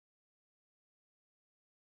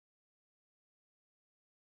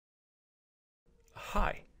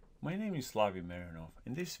Hi, my name is Slavy Marinov.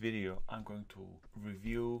 In this video, I'm going to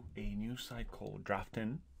review a new site called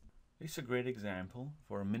Draftin. It's a great example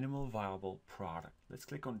for a minimal viable product. Let's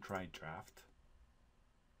click on Try Draft.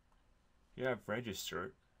 Here I've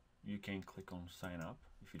registered. You can click on Sign Up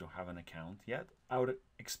if you don't have an account yet. I would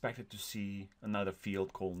expect it to see another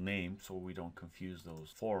field called Name so we don't confuse those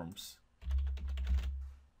forms.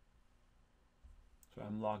 So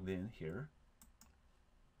I'm logged in here.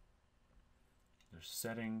 There's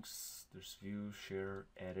settings, there's view, share,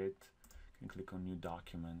 edit. You can click on new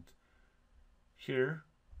document. Here,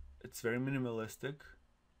 it's very minimalistic.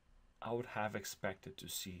 I would have expected to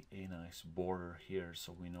see a nice border here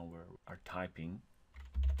so we know where we're typing.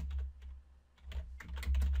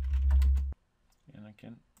 And I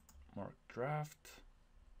can mark draft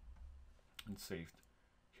and saved.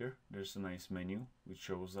 Here, there's a nice menu which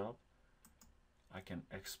shows up. I can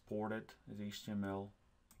export it as HTML.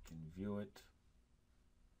 I can view it.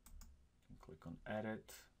 Click on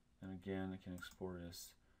edit, and again I can export it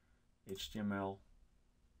as HTML,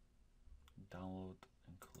 download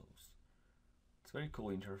and close. It's a very cool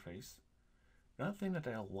interface. Another thing that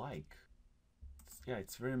I like,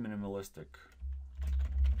 it's very minimalistic,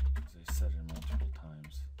 as I said it multiple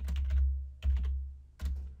times.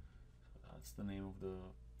 So that's the name of the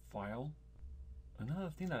file. Another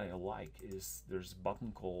thing that I like is there's a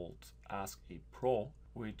button called Ask a Pro,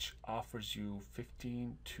 which offers you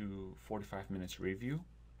 15 to 45 minutes review,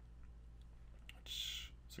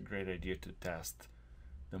 which is a great idea to test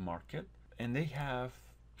the market. And they have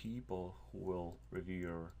people who will review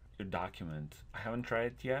your document. I haven't tried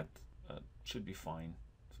it yet. Should be fine.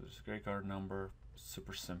 So there's a great card number,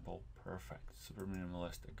 super simple, perfect, super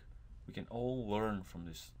minimalistic. We can all learn from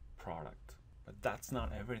this product, but that's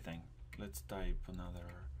not everything. Let's type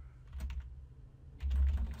another.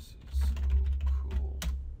 This is so cool.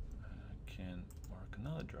 I can mark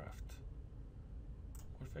another draft.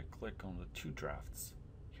 What if I click on the two drafts?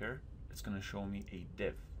 Here, it's going to show me a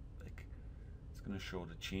div. Like, it's going to show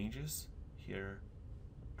the changes. Here,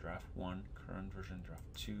 draft 1, current version, draft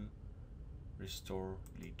 2, restore,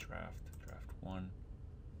 delete draft, draft 1.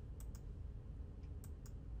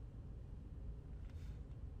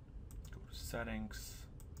 Go to settings.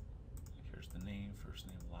 Here's the name, first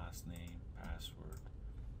name, last name, password.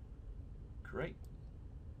 Great.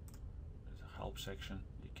 There's a help section.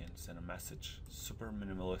 You can send a message. Super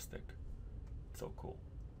minimalistic. So cool.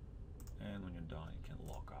 And when you're done, you can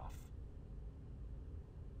log off.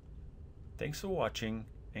 Thanks for watching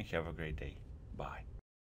and have a great day. Bye.